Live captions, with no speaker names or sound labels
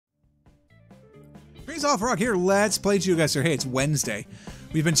Freeze off rock here. Let's play GeoGuessr. Hey, it's Wednesday.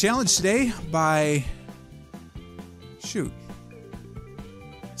 We've been challenged today by... Shoot.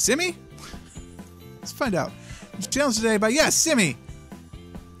 Simmy? Let's find out. Challenged today by... Yes, Simmy!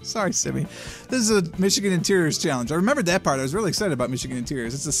 Sorry, Simmy. This is a Michigan Interiors challenge. I remembered that part. I was really excited about Michigan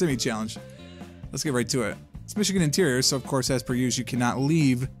Interiors. It's a Simmy challenge. Let's get right to it. It's Michigan Interiors, so of course, as per usual, you cannot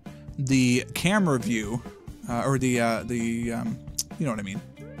leave the camera view, or the, you know what I mean.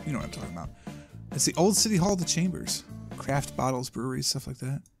 You know what I'm talking about. It's the old City Hall, the Chambers. Craft bottles, breweries, stuff like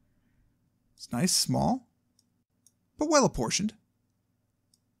that. It's nice, small, but well apportioned.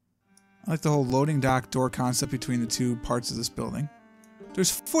 I like the whole loading dock door concept between the two parts of this building.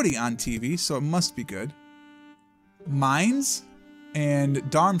 There's footy on TV, so it must be good. Mainz and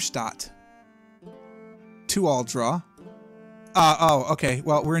Darmstadt. 2-all draw. Oh, okay.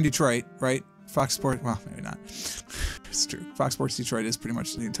 Well, we're in Detroit, right? Fox Sports. Well, maybe not. It's true. Fox Sports Detroit is pretty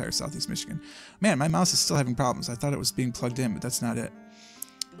much the entire Southeast Michigan. Man, my mouse is still having problems. I thought it was being plugged in, but that's not it.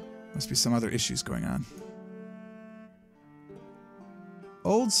 Must be some other issues going on.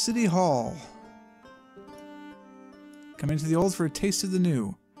 Old City Hall. Come into the old for a taste of the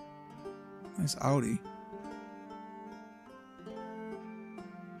new. Nice Audi.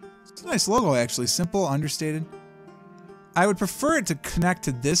 It's a nice logo, actually. Simple, understated. I would prefer it to connect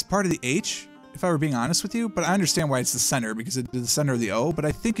to this part of the H, if I were being honest with you, but I understand why it's the center, because it's the center of the O, but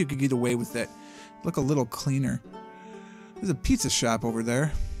I think you could get away with it. Look a little cleaner. There's a pizza shop over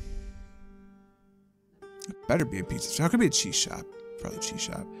there. It better be a pizza shop. How could it be a cheese shop? Probably a cheese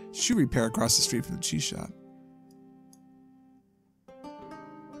shop. Shoe repair across the street from the cheese shop.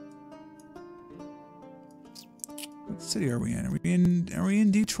 What city are we in? Are we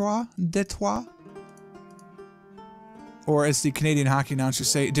in Detroit? Detroit? Or as the Canadian hockey announcers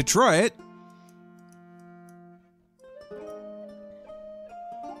say, Detroit.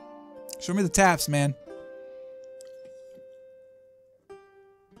 Show me the taps, man.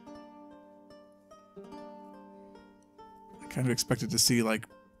 I kind of expected to see like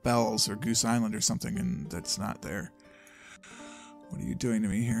Bells or Goose Island or something, and that's not there. What are you doing to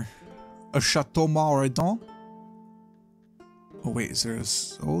me here? A Chateau Mauredon? Oh wait, is there an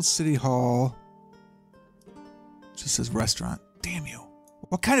old City Hall? It just says restaurant. Damn you.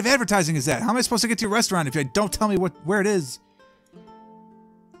 What kind of advertising is that? How am I supposed to get to your restaurant if you don't tell me where it is?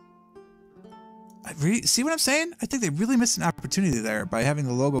 See what I'm saying? I think they really missed an opportunity there by having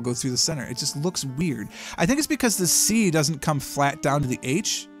the logo go through the center. It just looks weird. I think it's because the C doesn't come flat down to the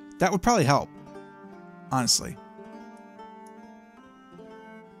H. That would probably help. Honestly.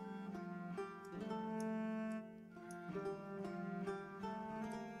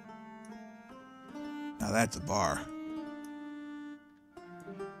 Now that's a bar.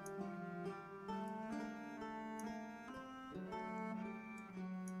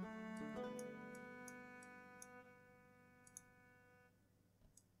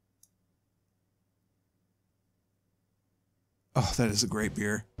 Oh, that is a great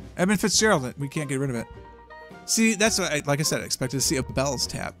beer. Edmund Fitzgerald, we can't get rid of it. See, that's what like I said, I expected to see a Bell's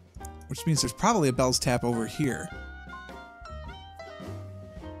tap, which means there's probably a Bell's tap over here.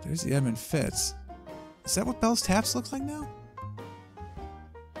 There's the Edmund Fitz. Is that what Bell's taps look like now?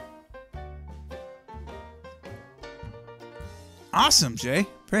 Awesome, Jay.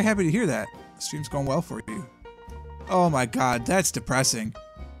 Very happy to hear that. The stream's going well for you. Oh my god, that's depressing.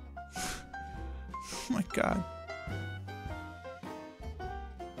 Oh my god.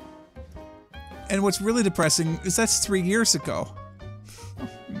 And what's really depressing is that's 3 years ago. Oh,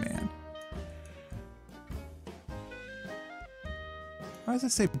 man. Why does it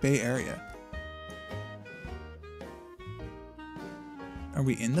say Bay Area? Are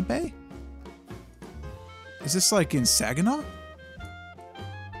we in the Bay? Is this like in Saginaw?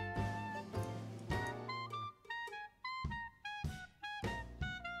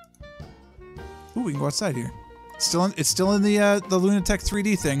 Ooh, we can go outside here. It's still in the Lunatech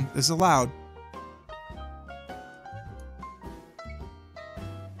 3D thing. This is allowed.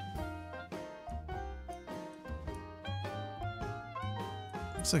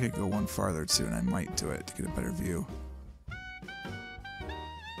 Looks like I could go one farther too, and I might do it to get a better view.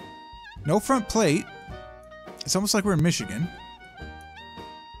 No front plate. It's almost like we're in Michigan.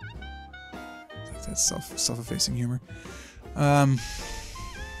 That's self-effacing humor.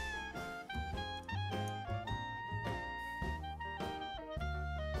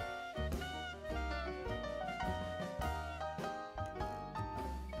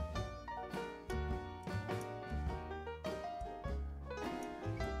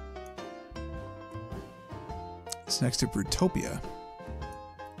 It's next to Brutopia.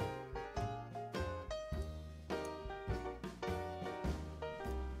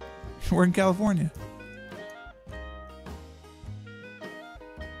 We're in California.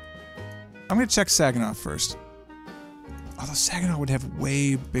 going to check Saginaw first. Although Saginaw would have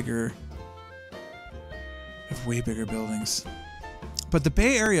way bigger buildings. But the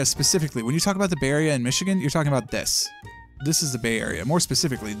Bay Area specifically, when you talk about the Bay Area in Michigan, you're talking about this. This is the Bay Area. More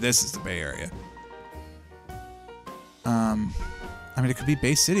specifically, this is the Bay Area. I mean, it could be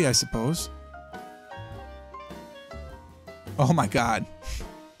Bay City, I suppose. Oh my god.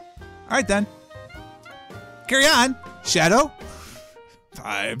 Alright then. Carry on, Shadow.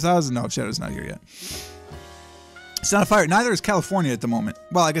 5,000. No, Shadow's not here yet. It's not a fire. Neither is California at the moment.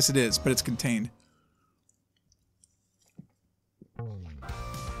 Well, I guess it is, but it's contained.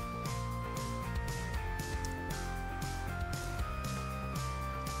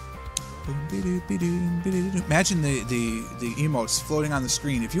 Imagine the emotes floating on the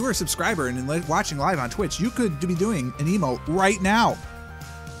screen. If you were a subscriber and watching live on Twitch, you could be doing an emote right now.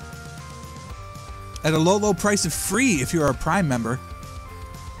 At a low, low price of free if you're a Prime member.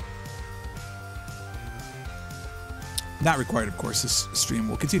 Not required, of course. This stream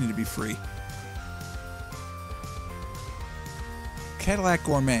will continue to be free. Cadillac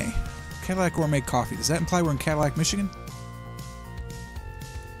Gourmet. Cadillac Gourmet Coffee. Does that imply we're in Cadillac, Michigan?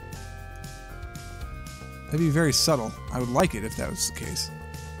 That'd be very subtle. I would like it if that was the case.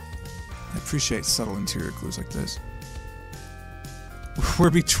 I appreciate subtle interior clues like this. We're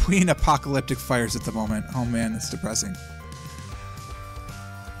between apocalyptic fires at the moment. Oh man, that's depressing.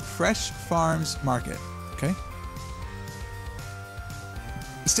 Fresh Farms Market. Okay.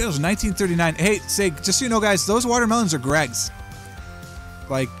 This tale's 1939. Hey, say, just so you know, guys, those watermelons are Greg's.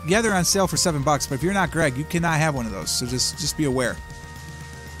 Like, yeah, they're on sale for $7, but if you're not Greg, you cannot have one of those. So just be aware.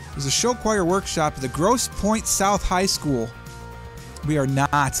 There's a show choir workshop at the Grosse Pointe South High School. We are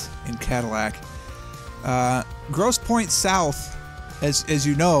not in Cadillac. Grosse Pointe South, as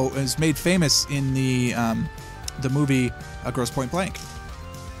you know, is made famous in the movie Grosse Pointe Blank.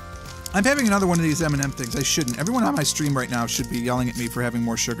 I'm having another one of these M&M things. I shouldn't. Everyone on my stream right now should be yelling at me for having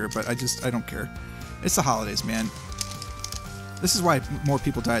more sugar, but I don't care. It's the holidays, man. This is why more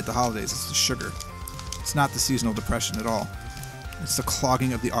people die at the holidays. It's the sugar. It's not the seasonal depression at all. It's the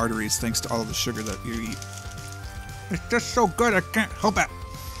clogging of the arteries thanks to all of the sugar that you eat. It's just so good, I can't help it.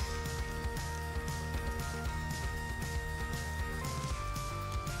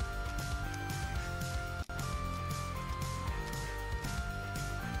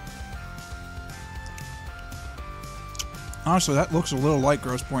 Honestly, that looks a little like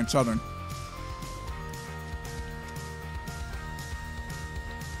Grosse Pointe Southern.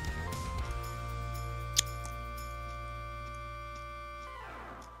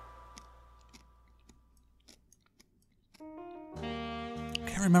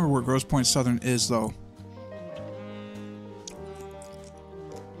 Can't remember where Grosse Pointe Southern is, though.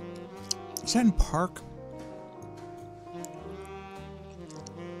 Is that in Park?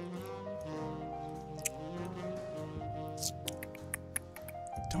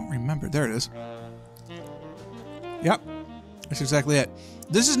 Don't remember. There it is. Yep. That's exactly it.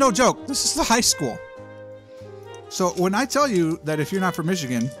 This is no joke. This is the high school. So when I tell you that if you're not from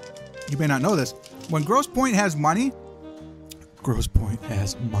Michigan, you may not know this. When Grosse Pointe has money, Grosse Pointe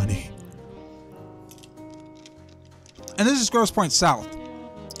has money. And this is Grosse Pointe South.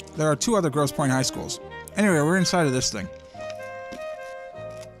 There are 2 other Grosse Pointe high schools. Anyway, we're inside of this thing.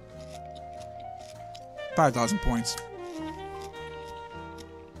 5,000 points.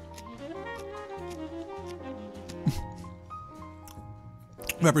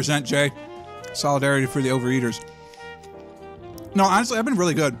 Represent, Jay. Solidarity for the overeaters. No, honestly, I've been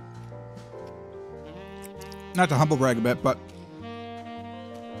really good. Not to humble brag a bit, but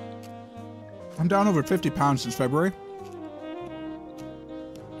I'm down over 50 pounds since February.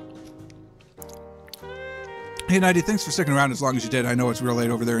 Hey, Nighty, thanks for sticking around as long as you did. I know it's real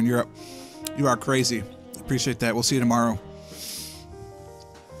late over there in Europe. You are crazy. Appreciate that. We'll see you tomorrow.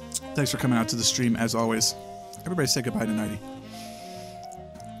 Thanks for coming out to the stream, as always. Everybody say goodbye to Nighty.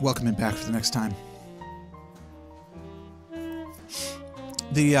 Welcome him back for the next time.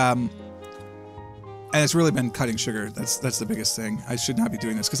 And it's really been cutting sugar. That's the biggest thing. I should not be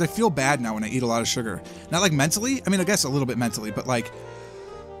doing this because I feel bad now when I eat a lot of sugar. Not like mentally. I mean, I guess a little bit mentally, but like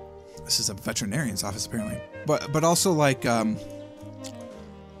this is a veterinarian's office apparently. But also like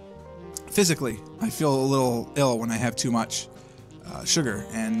physically, I feel a little ill when I have too much sugar,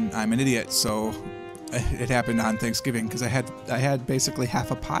 and I'm an idiot. So it happened on Thanksgiving because I had basically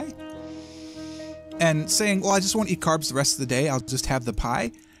half a pie. And saying, well, I just won't eat carbs the rest of the day. I'll just have the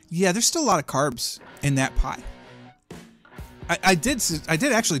pie. Yeah, there's still a lot of carbs in that pie. I did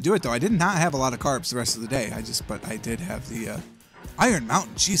actually do it though. I did not have a lot of carbs the rest of the day. But I did have the Iron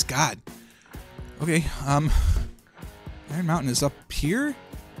Mountain. Jeez, God. Okay, Iron Mountain is up here.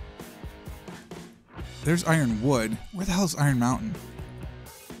 There's Ironwood. Where the hell is Iron Mountain?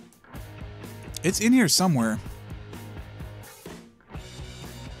 It's in here somewhere.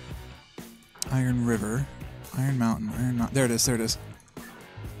 Iron River. Iron Mountain. Iron Mountain. There it is. There it is.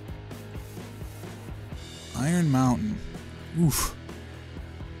 Iron Mountain. Oof.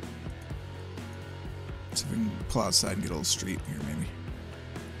 See if we can pull outside and get a little street here, maybe.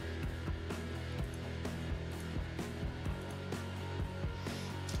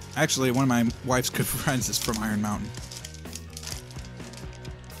 Actually, one of my wife's good friends is from Iron Mountain.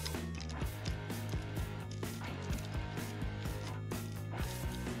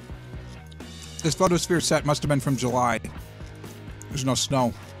 This photosphere set must have been from July. There's no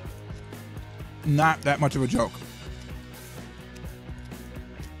snow. Not that much of a joke.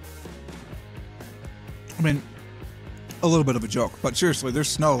 I mean, a little bit of a joke, but seriously, there's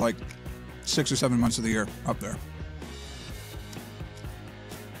snow like 6 or 7 months of the year up there.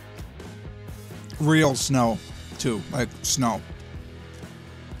 Real snow, too, like snow.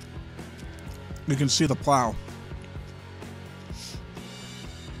 You can see the plow.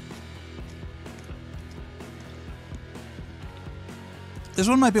 This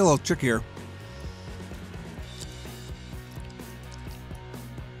one might be a little trickier.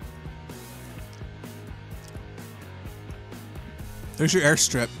 There's your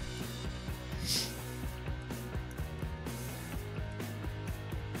airstrip.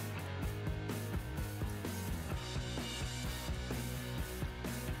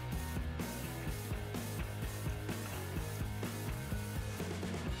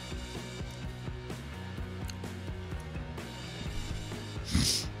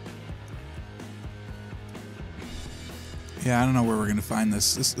 Yeah, I don't know where we're gonna find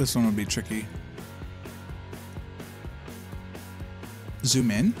this. This one would be tricky.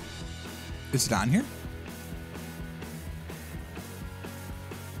 Zoom in. Is it on here?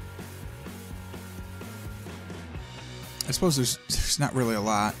 I suppose there's not really a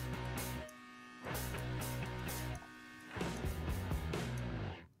lot.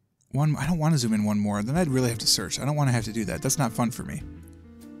 One, I don't want to zoom in one more. Then I'd really have to search. I don't want to have to do that. That's not fun for me.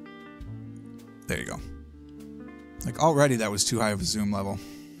 There you go. Like, already that was too high of a zoom level.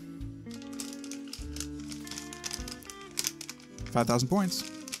 5,000 points.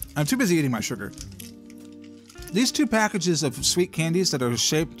 I'm too busy eating my sugar. These two packages of sweet candies that are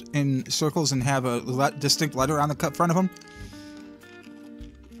shaped in circles and have a distinct letter on the front of them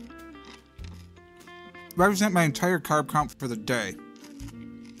represent my entire carb count for the day.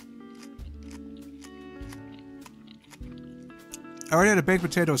 I already had a baked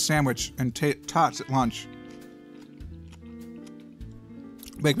potato sandwich and tots at lunch.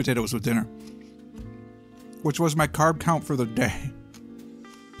 Baked potatoes with dinner, which was my carb count for the day.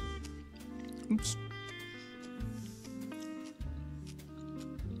 Oops.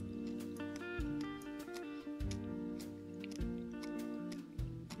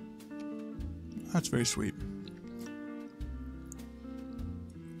 That's very sweet.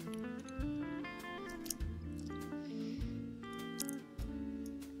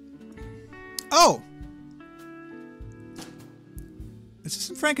 Oh! Is this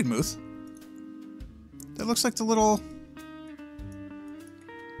in Frankenmuth? That looks like the little...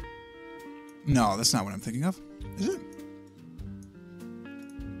 No, that's not what I'm thinking of. Is it?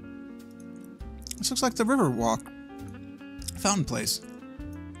 This looks like the Riverwalk fountain place.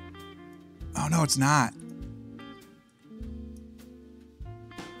 Oh, no, it's not.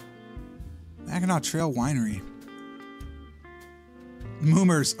 Mackinac Trail Winery.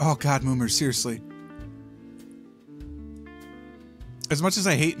 Moomers. Oh, God, Moomers. Seriously. As much as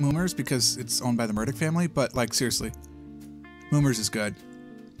I hate Moomers because it's owned by the Murdoch family, but, like, seriously. Moomers is good.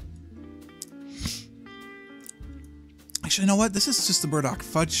 Actually, you know what? This is just the Murdoch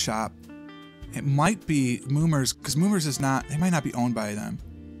Fudge Shop. It might be Moomers, because Moomers is not... They might not be owned by them.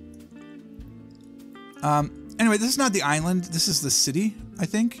 Anyway, this is not the island. This is the city, I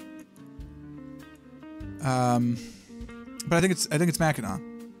think. But I think it's Mackinac.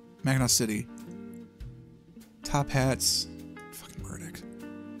 Mackinac City. Top hats. Fucking Murdoch.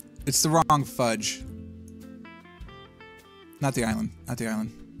 It's the wrong fudge. Not the island. Not the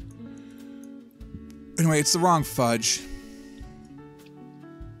island. Anyway, it's the wrong fudge.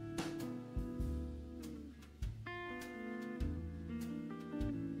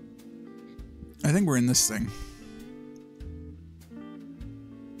 I think we're in this thing.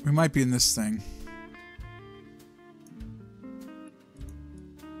 We might be in this thing.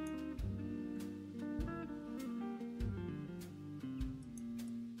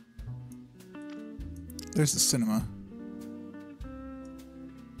 There's the cinema.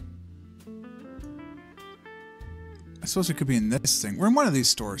 I suppose we could be in this thing. We're in one of these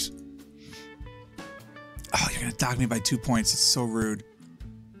stores. You're gonna dock me by 2 points. It's so rude.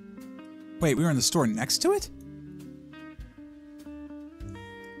 Wait, we were in the store next to it?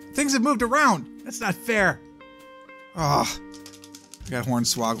 Things have moved around. That's not fair. Oh, I got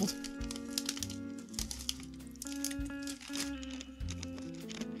hornswoggled.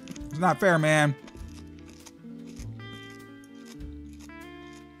 It's not fair, man.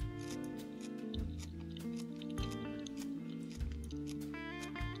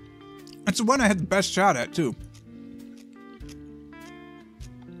 That's the one I had the best shot at, too.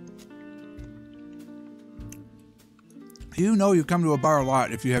 You know you come to a bar a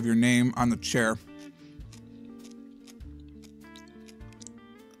lot if you have your name on the chair.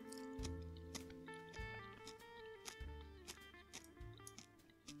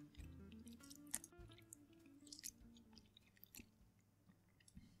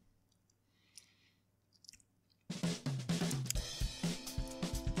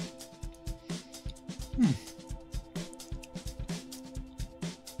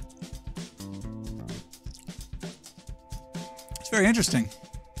 It's very interesting.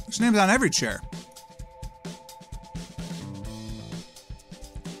 There's names on every chair.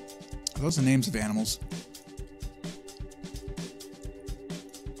 Are those the names of animals?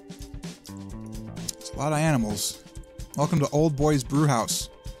 It's a lot of animals. Welcome to Old Boy's Brew House.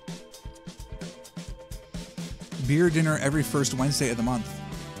 Beer dinner every first Wednesday of the month.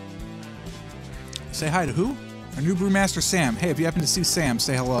 Say hi to who? Our new brewmaster, Sam. Hey, if you happen to see Sam,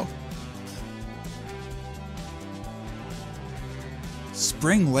 say hello.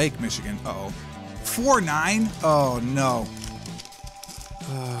 Spring Lake, Michigan. Uh-oh. 4-9? Oh, no.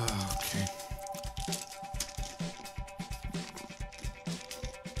 Okay.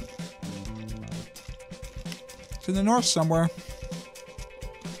 It's in the north somewhere.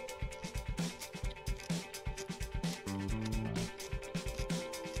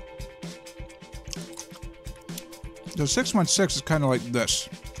 So 616 is kind of like this.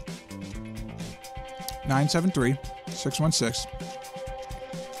 973, 616.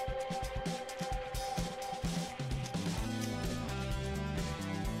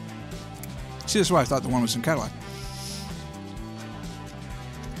 See, that's why I thought the one was in Cadillac.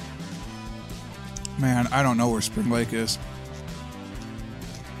 Man, I don't know where Spring Lake is.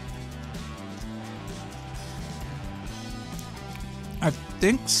 I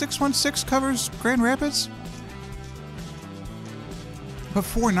think 616 covers Grand Rapids? But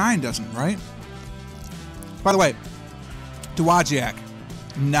 4-9 doesn't, right? By the way, Dowagiac,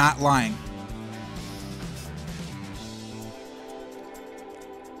 not lying.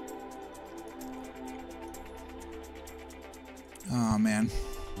 Oh, man.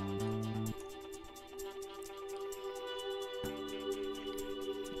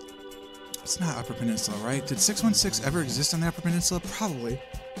 It's not Upper Peninsula, right? Did 616 ever exist on the Upper Peninsula? Probably.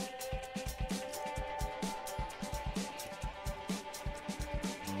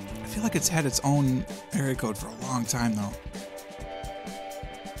 I feel like it's had its own area code for a long time, though.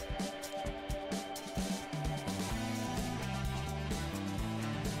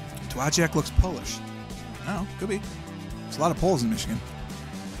 Dowagiac looks Polish. Oh, could be. There's a lot of Poles in Michigan.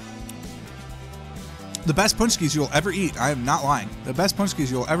 The best punchkis you'll ever eat, I am not lying, the best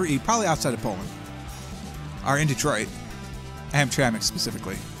punchkis you'll ever eat, probably outside of Poland, are in Detroit. Hamtramck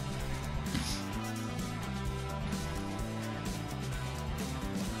specifically.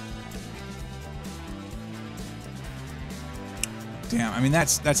 Damn, I mean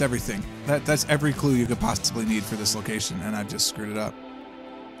that's everything. That's every clue you could possibly need for this location, and I just screwed it up.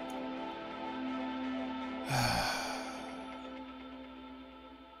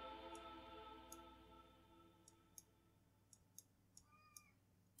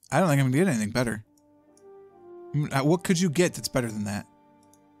 I don't think I'm gonna get anything better. I mean, what could you get that's better than that?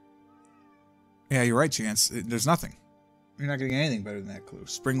 Yeah, you're right, Chance. There's nothing. You're not getting anything better than that clue.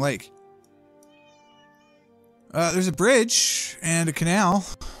 Spring Lake. There's a bridge and a canal.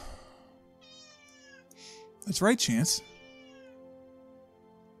 That's right, Chance.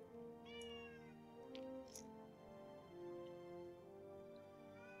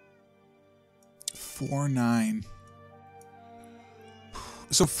 $4-9.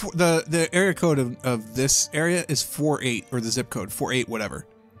 So the area code of this area is 48, or the zip code 48 whatever.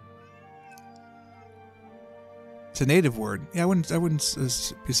 It's a native word. Yeah, I wouldn't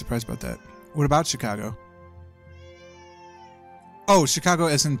be surprised about that. What about Chicago? Oh, Chicago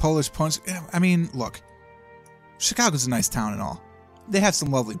as in Polish punch. I mean, look, Chicago's a nice town and all. They have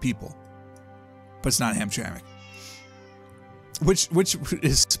some lovely people, but it's not Hamtramck. Which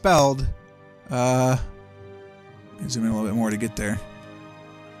is spelled. Zoom in a little bit more to get there.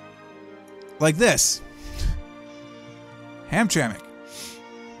 Like this. Hamtramck.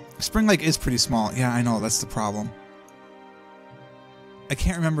 Spring Lake is pretty small. Yeah, I know. That's the problem. I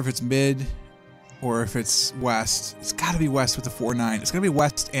can't remember if it's mid or if it's west. It's got to be west with the 49. It's going to be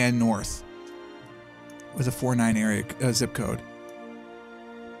west and north with a 49 area zip code.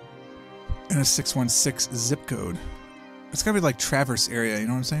 And a 616 zip code. It's got to be like Traverse area, you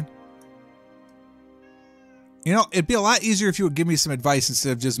know what I'm saying? You know, it'd be a lot easier if you would give me some advice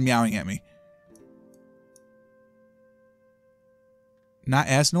instead of just meowing at me. Not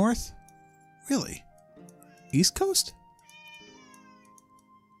as north? Really? East Coast?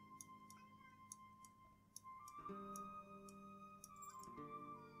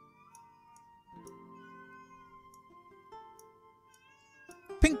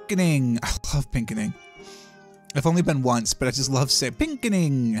 Pinkening. I love Pinkening. I've only been once, but I just love saying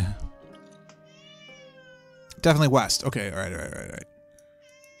Pinkening. Definitely west. Okay, all right.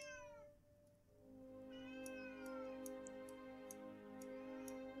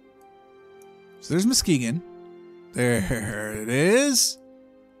 So there's Muskegon. There it is.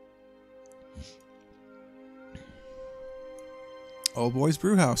 Old Boys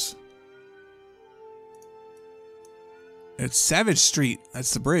Brewhouse. It's Savage Street.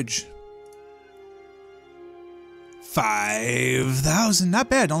 That's the bridge. 5,000. Not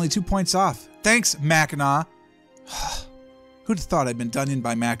bad. Only 2 points off. Thanks, Mackinac. Who'd have thought I'd been done in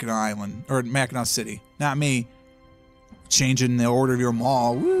by Mackinac Island or Mackinac City? Not me. Changing the order of your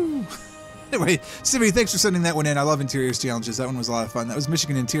mall. Woo. Anyway, Simi, thanks for sending that one in. I love interiors challenges. That one was a lot of fun. That was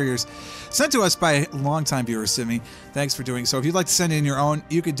Michigan Interiors, sent to us by longtime viewer Simi. Thanks for doing so. If you'd like to send in your own,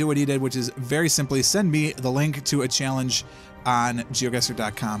 you could do what he did, which is very simply send me the link to a challenge on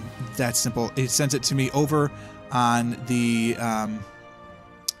GeoGuessr.com. That's simple. It sends it to me over on the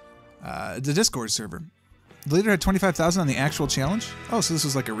Discord server. The leader had 25,000 on the actual challenge. Oh, so this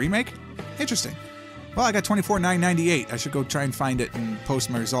was like a remake? Interesting. Well, I got 24,998. I should go try and find it and post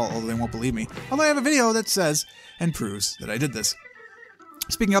my result, although they won't believe me. Although I have a video that says and proves that I did this.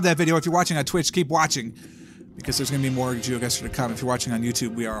 Speaking of that video, if you're watching on Twitch, keep watching, because there's going to be more GeoGuessr to come. If you're watching on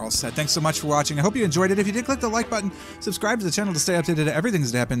YouTube, we are all set. Thanks so much for watching. I hope you enjoyed it. If you did, click the like button. Subscribe to the channel to stay updated to everything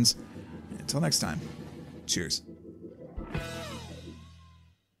that happens. Until next time, cheers.